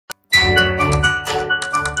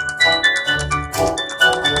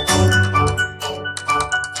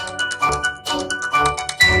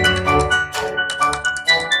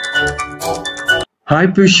High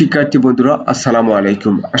প্রিয় শিক্ষার্থী বন্ধুরা, আসসালামু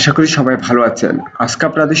আলাইকুম। আশা করি সবাই ভালো আছেন। আজকে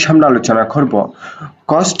আপনাদের সামনে আলোচনা করব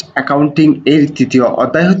কস্ট অ্যাকাউন্টিং এর তৃতীয়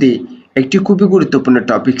অধ্যায় হতে একটি খুবই গুরুত্বপূর্ণ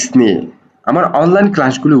টপিকস নিয়ে। আমার অনলাইন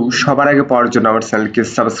ক্লাসগুলো সবার আগে পাওয়ার জন্য আমার চ্যানেলকে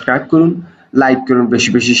সাবস্ক্রাইব করুন, লাইক করুন, বেশি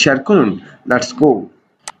বেশি শেয়ার করুন। Let's go.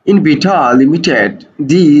 In BBA Limited,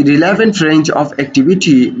 the relevant range of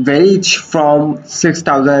activity varies from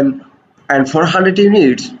 6,400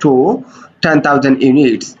 units to 10,000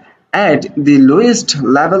 units. At the lowest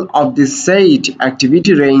level of the said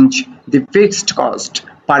activity range, the fixed cost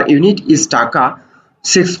per unit is Taka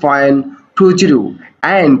 6.20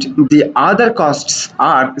 and the other costs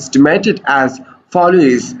are estimated as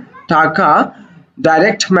follows: Taka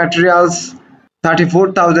direct materials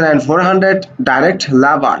 34,400, direct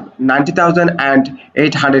labor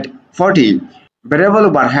 90,840, variable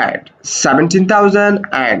overhead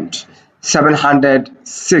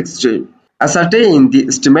 17,760. Ascertain the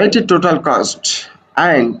estimated total cost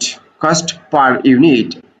and cost per unit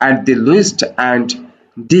at the lowest and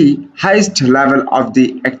the highest level of the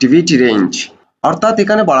activity range. অর্থাৎ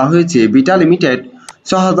এখানে বলা হয়েছে beta limited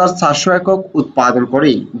 6,400 একক উৎপাদন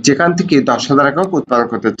করে যেখান থেকে 10,000 একক উৎপাদন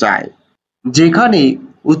করতে চায়, যেখানে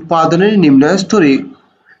উৎপাদনের নিম্ন স্তরে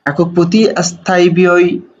একক প্রতি স্থায়ী ব্যয়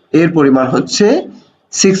এর পরিমাণ হচ্ছে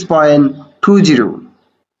 6.20।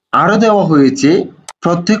 আরও দেওয়া হয়েছে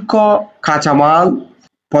প্রত্যক্ষ কাঁচামাল,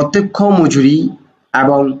 প্রত্যক্ষ মজুরি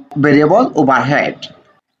এবং ভেরিয়েবল ওভারহেড।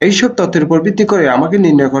 এইসব তথ্যের উপর ভিত্তি করে আমাকে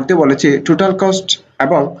নির্ণয় করতে বলেছে টোটাল কস্ট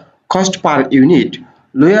এবং cost per unit,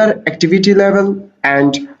 lower activity level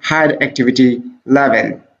and higher activity level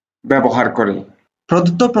ব্যবহার করে।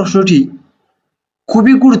 প্রদত্ত প্রশ্নটি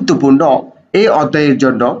খুবই গুরুত্বপূর্ণ এই অধ্যায়ের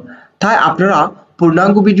জন্য, তাই আপনারা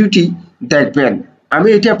পূর্ণাঙ্গ ভিডিওটি দেখবেন। আমি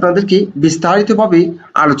এটি আপনাদেরকে বিস্তারিতভাবে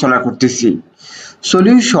আলোচনা করতেছি।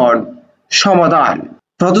 সলিউশন, সমাধান।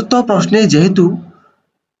 প্রদত্ত প্রশ্নে যেহেতু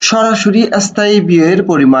সরাসরি স্থায়ী ব্যয়ের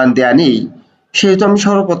পরিমাণ দেয়া নেই, সেহেতু আমি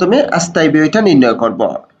সর্বপ্রথমে স্থায়ী ব্যয়টা নির্ণয় করব।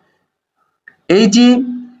 এই যে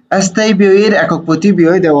স্থায়ী ব্যয়ের একক প্রতি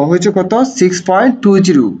ব্যয় দেওয়া হয়েছে কত?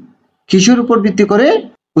 6.20। কিসের উপর ভিত্তি করে?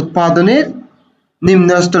 উৎপাদনের নিম্ন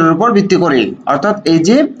স্তরের উপর ভিত্তি করে। অর্থাৎ এই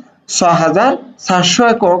যে 6,400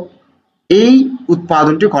 একক এই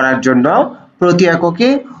উৎপাদনটি করার জন্য প্রতি এককে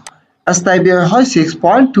স্থায়ী ব্যয় হয়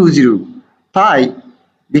 6.20। তাই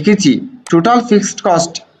লিখেছি টোটাল ফিক্সড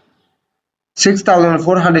কস্ট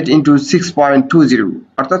 6,400 ইন্টু 6.20,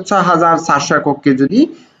 অর্থাৎ 6,400 এককে যদি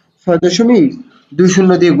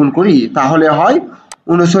 6.20 দিয়ে গুণ করি তাহলে হয়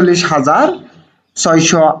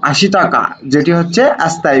 39,680 টাকা, যেটি হচ্ছে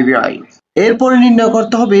স্থায়ী ব্যয়। এরপরে নির্ণয়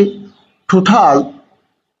করতে হবে টোটাল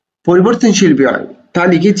পরিবর্তনশীল ব্যয়। তা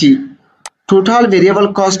লিখেছি total variable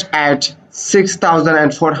cost at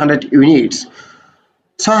 6,400 units.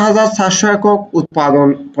 6,400 একক উৎপাদন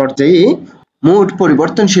পর্যায়ে মোট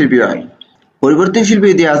পরিবর্তনশীল ব্যয়। পরিবর্তনশীল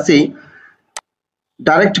ব্যয় দেওয়া আছে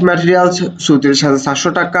ডাইরেক্ট ম্যাটেরিয়ালস 34,400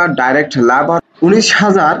 টাকা, ডাইরেক্ট লেবার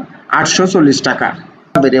 19,840 টাকা,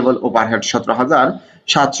 ভেরিয়েবল ওভারহেড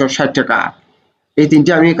 17,760 টাকা। এই তিনটি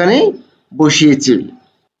আমি এখানে বসিয়েছি,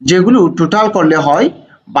 যেগুলো টোটাল করলে হয়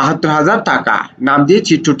 72,000 টাকা। নাম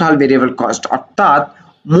দিয়েছি টোটাল ভেরিয়েবল কস্ট, অর্থাৎ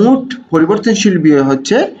মোট পরিবর্তনশীল ব্যয়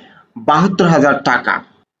হচ্ছে 72,000 টাকা।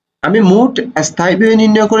 আমি মোট স্থায়ী ব্যয়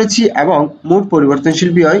নির্ণয় করেছি এবং মোট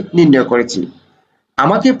পরিবর্তনশীল ব্যয় নির্ণয় করেছি।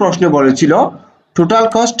 আমাকে প্রশ্ন বলেছিল টোটাল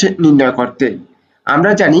কস্ট নির্ণয় করতে।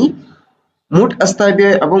 আমরা জানি মোট স্থায়ী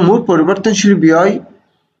ব্যয় এবং মোট পরিবর্তনশীল ব্যয়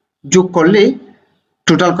যোগ করলে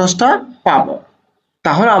টোটাল কস্টটা পাবো।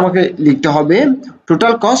 তাহলে আমাকে লিখতে হবে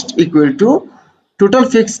total cost equal to total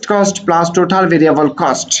fixed cost plus total variable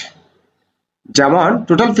cost. যেমন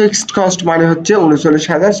টোটাল ফিক্সড কস্ট মানে হচ্ছে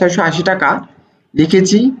 39,680 টাকা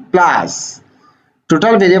লিখেছি, প্লাস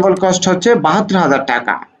টোটাল ভেরিয়েবল কস্ট হচ্ছে 72,000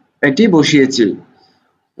 টাকা, এটি বসিয়েছি।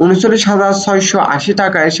 39,680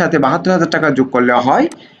 টাকা এর সাথে 72,000 টাকা যোগ করলে হয়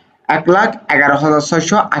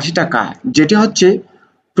 1,11,680 টাকা, যেটি হচ্ছে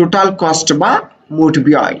টোটাল কস্ট বা মোট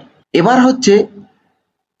ব্যয়। এবার হচ্ছে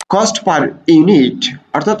কস্ট পার ইউনিট,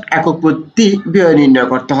 অর্থাৎ একক প্রতি ব্যয় নির্ণয়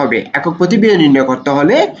করতে হবে। একক প্রতি ব্যয় নির্ণয় করতে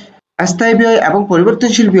হলে স্থায়ী ব্যয় এবং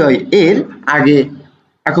পরিবর্তনশীল ব্যয় এর আগে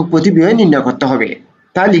একক প্রতি ব্যয় নির্ণয় করতে হবে।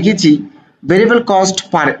 তা লিখেছি variable cost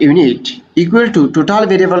per unit equal to total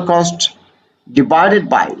variable cost divided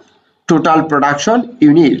by total production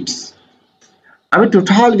units. আমি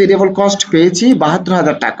টোটাল ভেরিয়েবল কস্ট পেয়েছি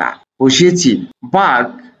 72,000 টাকা, বসিয়েছি, ভাগ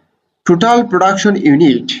টোটাল প্রোডাকশন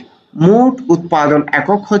ইউনিট। মোট উৎপাদন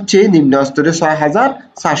একক হচ্ছে নিম্ন স্তরে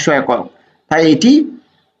 6,400 একক, তাই এটি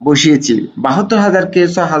বসিয়েছি। 72,000কে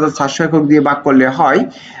 6,400 একক দিয়ে ভাগ করলে হয়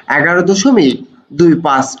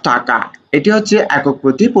 11.25 টাকা। এটি হচ্ছে একক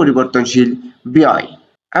প্রতি পরিবর্তনশীল ব্যয়।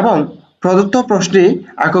 এবং প্রদত্ত প্রশ্নে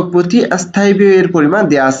একক প্রতি স্থায়ী ব্যয়ের পরিমাণ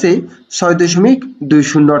দেওয়া আছে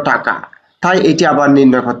 6.20 টাকা, তাই এটি আবার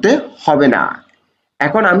নির্ণয় করতে হবে না।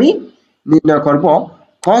 এখন আমি নির্ণয় করব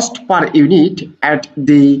cost per unit at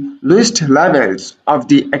the lowest levels of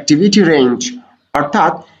the activity range,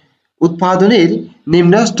 অর্থাৎ উৎপাদনের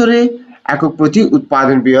নিম্ন স্তরে একক প্রতি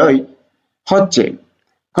উৎপাদন ব্যয় হচ্ছে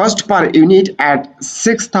cost per unit at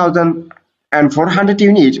 6,400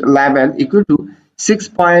 unit level equal to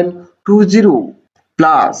 6.20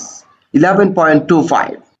 plus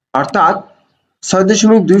 11.25, অর্থাৎ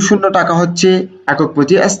 6.20 টাকা হচ্ছে একক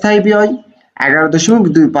প্রতি স্থায়ী ব্যয়,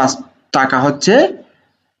 11.25 টাকা হচ্ছে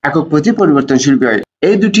একক প্রতি পরিবর্তনশীল ব্যয়।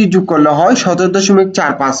 এই দুটি যোগ করলে হয়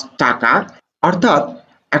 17.45 টাকা, অর্থাৎ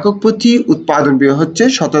একক প্রতি উৎপাদন ব্যয় হচ্ছে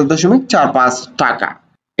 17.45 টাকা।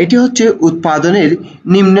 এটি হচ্ছে উৎপাদনের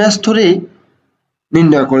নিম্ন স্তরে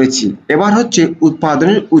নির্ণয় করেছি। এবার হচ্ছে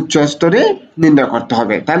উৎপাদনের উচ্চ স্তরে নির্ণয় করতে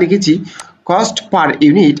হবে। তা লিখেছি cost per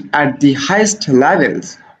unit at the highest levels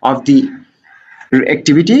of the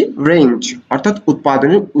activity range, অর্থাৎ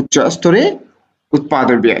উৎপাদনের উচ্চ স্তরে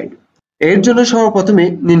উৎপাদন ব্যয়। এর জন্য সর্বপ্রথমে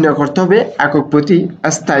নির্ণয় করতে হবে একক প্রতি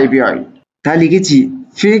স্থায়ী ব্যয়। তা লিখেছি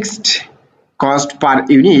fixed cost per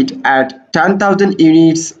unit at 10,000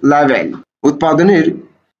 units level, উৎপাদনের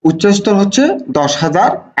উচ্চ স্তর হচ্ছে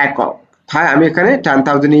 10,000 একক, তাই আমি এখানে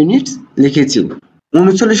 10,000 ইউনিটস লিখেছি।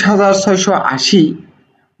 39,680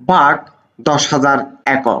 ভাগ 10,000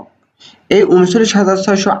 একক, এই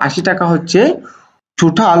 39,680 টাকা হচ্ছে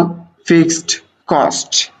টোটাল ফিক্সড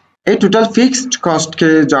কস্ট। এই টোটাল ফিক্সড কস্টকে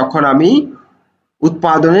যখন আমি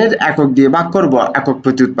উৎপাদনের একক দিয়ে ভাগ করব, একক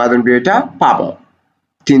প্রতি উৎপাদন ব্যয়টা পাবো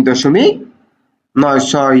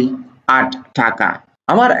 3.968 টাকা।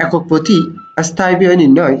 আমার একক প্রতি স্থায়ী ব্যয়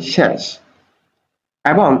নির্ণয় শেষ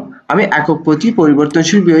এবং আমি একক প্রতি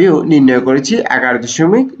পরিবর্তনশীল ব্যয়ও নির্ণয় করেছি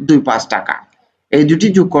 11.25 টাকা। এই দুটি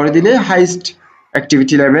যোগ করে দিলে হাইস্ট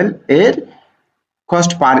অ্যাক্টিভিটি লেভেল এর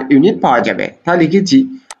কস্ট পার ইউনিট পাওয়া যাবে। তা লিখেছি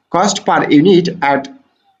cost per unit at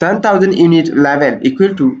 10,000 unit level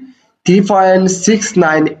equal to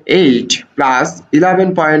 3.698 plus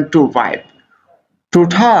 11.25,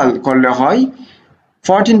 total করলে হয়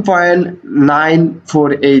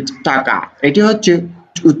 14.948 টাকা। এটি হচ্ছে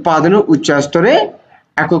উৎপাদনের উচ্চ স্তরে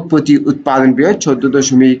একক প্রতি উৎপাদন ব্যয়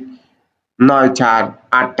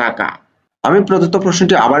 14.948 টাকা। আমি প্রদত্ত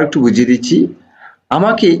প্রশ্নটি আবার একটু বুঝিয়ে দিচ্ছি।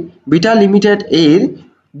 আমাকে বিটা লিমিটেড এর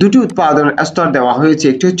দুটি উৎপাদন স্তর দেওয়া হয়েছে,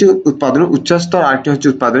 একটি হচ্ছে উৎপাদনের উচ্চ স্তর আর একটি হচ্ছে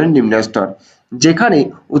উৎপাদনের নিম্ন স্তর। যেখানে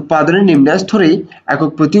উৎপাদনের নিম্ন স্তরে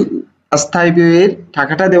একক প্রতি স্থায়ী ব্যয়ের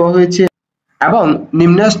টাকাটা দেওয়া হয়েছে এবং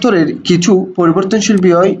নিম্ন স্তরের কিছু পরিবর্তনশীল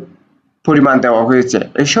ব্যয় পরিমাণ দেওয়া হয়েছে।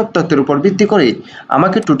 এইসব তথ্যের উপর ভিত্তি করে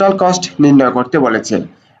আমাকে টোটাল কস্ট নির্ণয় করতে বলেছে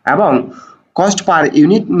এবং কস্ট পার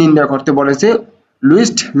ইউনিট নির্ণয় করতে বলেছে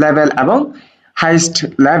লোয়েস্ট লেভেল এবং হাইয়েস্ট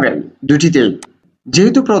লেভেল দুটিতেই।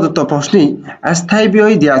 যেহেতু প্রদত্ত প্রশ্নে স্থায়ী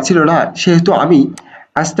ব্যয় দেওয়া ছিল না, সেহেতু আমি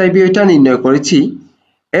স্থায়ী ব্যয়টা নির্ণয় করেছি।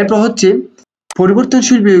 এরপর হচ্ছে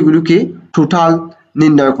পরিবর্তনশীল ব্যয়গুলোকে টোটাল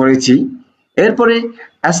নির্ণয় করেছি। এরপরে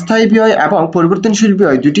স্থায়ী ব্যয় এবং পরিবর্তনশীল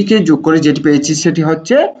ব্যয় দুটিকে যোগ করে যেটি পেয়েছি সেটি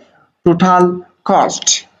হচ্ছে টোটাল কস্ট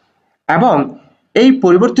এবং এই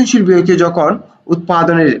পরিবর্তনশীল ব্যয়কে যখন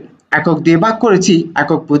উৎপাদনের একক দিয়ে ভাগ করেছি,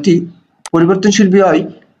 একক প্রতি পরিবর্তনশীল ব্যয়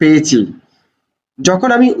পেয়েছি। যখন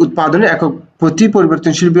আমি উৎপাদনের একক প্রতি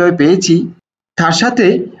পরিবর্তনশীল ব্যয় পেয়েছি, তার সাথে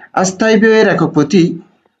স্থায়ী ব্যয়ের একক প্রতি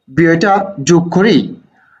ব্যয়টা যোগ করেই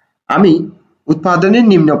আমি উৎপাদনের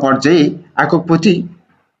নিম্ন পর্যায়ে একক প্রতি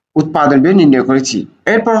উৎপাদন ব্যয় নির্ণয় করেছি।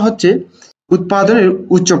 এরপর হচ্ছে উৎপাদনের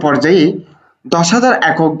উচ্চ পর্যায়ে 10,000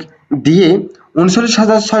 একক দিয়ে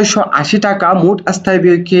 39,680 টাকা মোট স্থায়ী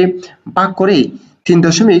ব্যয়কে ভাগ করে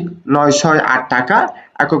 3.968 টাকা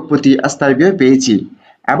একক প্রতি স্থায়ী ব্যয় পেয়েছি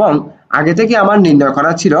এবং আগে থেকে আমার নির্ণয়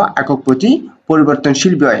করা ছিল একক প্রতি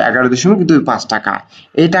পরিবর্তনশীল ব্যয় 11.25 টাকা।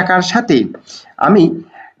 এই টাকার সাথে আমি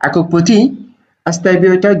একক প্রতি স্থায়ী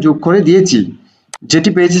ব্যয়টা যোগ করে দিয়েছি, যেটি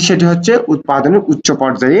পেয়েছি সেটি হচ্ছে উৎপাদনের উচ্চ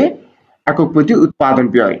পর্যায়ে একক প্রতি উৎপাদন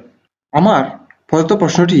ব্যয়। আমার প্রদত্ত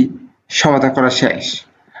প্রশ্নটি সমাধান করা শেষ।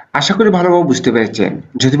 আশা করি ভালোভাবে বুঝতে পেরেছেন।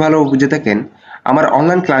 যদি ভালোভাবে বুঝে থাকেন, আমার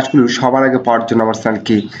অনলাইন ক্লাসগুলো সবার আগে পাওয়ার জন্য আমার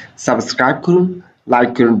চ্যানেলকে সাবস্ক্রাইব করুন, লাইক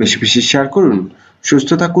করুন, বেশি বেশি শেয়ার করুন। সুস্থ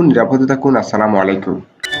থাকুন, নিরাপদে থাকুন। আসসালামু আলাইকুম।